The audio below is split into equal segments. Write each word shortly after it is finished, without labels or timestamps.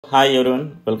Hi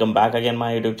everyone, welcome back again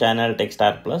my YouTube channel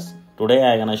TechStar Plus. Today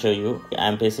I gonna show you I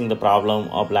am facing the problem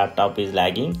of laptop is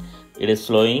lagging. It is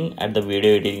slowing at the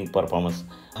video editing performance.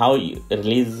 How you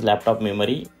release laptop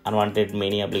memory? Unwanted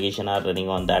many applications are running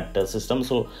on that system.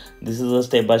 So this is a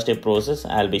step-by-step process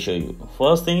I'll be showing you.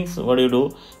 First things what you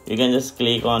do, you can just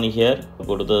click on here,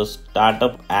 go to the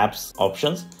startup apps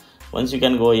options. Once you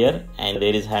can go here and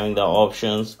there is having the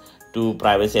options to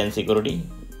privacy and security.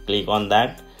 Click on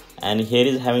that. And here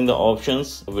is having the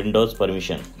options Windows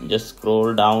permission. Just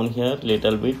scroll down here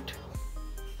little bit.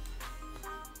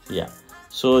 Yeah,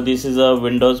 so this is a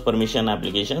Windows permission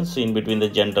applications in between the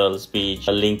general speech,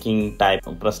 linking type,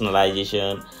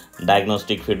 personalization,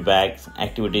 diagnostic feedbacks,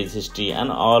 activities history, and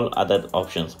all other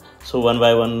options. So one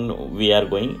by one we are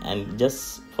going, and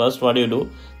just first what you do,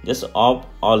 just opt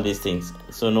all these things.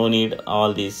 So no need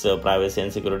all these privacy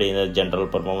and security in the general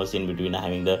performance in between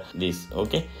having the this.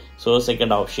 Okay, so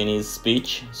second option is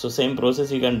speech. So same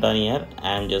process you can done here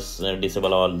and just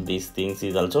disable all these things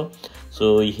is also.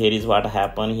 So here is what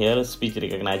happened here, speech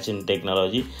recognition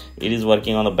technology, it is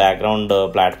working on the background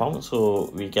platform,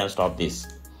 so we can stop this.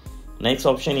 Next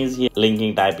option is here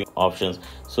linking typing options.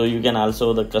 So you can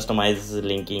also the customize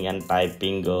linking and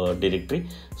typing directory.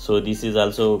 So this is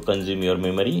also consume your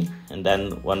memory. And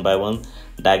then one by one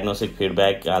diagnostic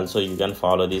feedback, also you can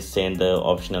follow this, send the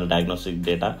optional diagnostic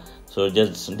data. So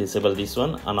just disable this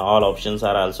one, and all options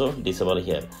are also disabled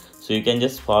here. So you can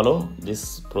just follow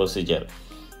this procedure.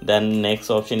 Then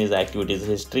next option is activities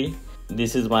history.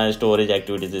 This is my storage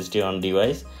activities history on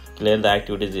device. Clear the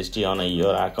activities history on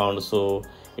your account. So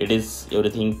it is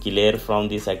everything clear from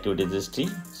this activities history.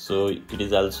 So it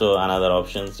is also another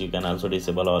options you can also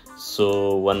disable all.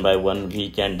 So one by one we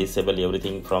can disable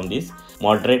everything from this.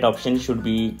 Moderate option should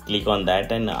be click on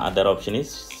that, and other option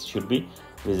is should be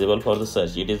visible for the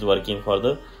search. It is working for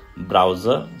the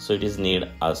browser, so it is need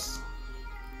us.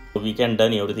 We can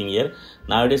done everything here.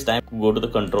 Now it is time to go to the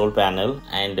control panel,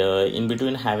 and in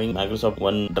between having Microsoft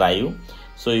OneDrive,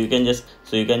 so you can just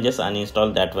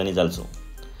uninstall that one is also.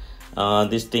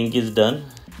 This thing is done.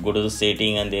 Go to the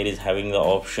setting, and there is having the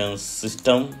options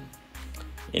system.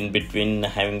 In between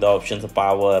having the options of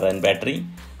power and battery,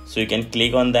 so you can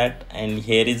click on that, and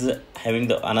here is having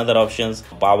the another options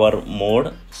power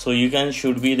mode. So you can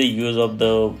should be the use of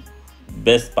the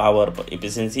best power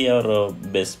efficiency or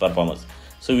best performance.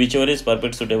 So whichever is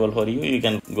perfect suitable for you, you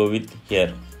can go with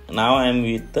here. Now I am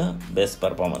with the best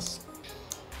performance.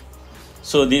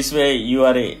 So this way you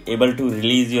are able to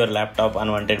release your laptop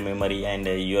unwanted memory, and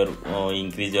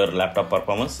increase your laptop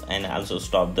performance, and also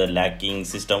stop the lagging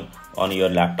system on your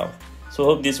laptop. So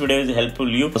hope this video is helpful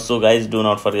you. So guys, do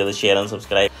not forget to share and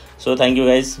subscribe. So thank you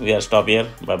guys, we are stop here.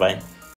 Bye bye.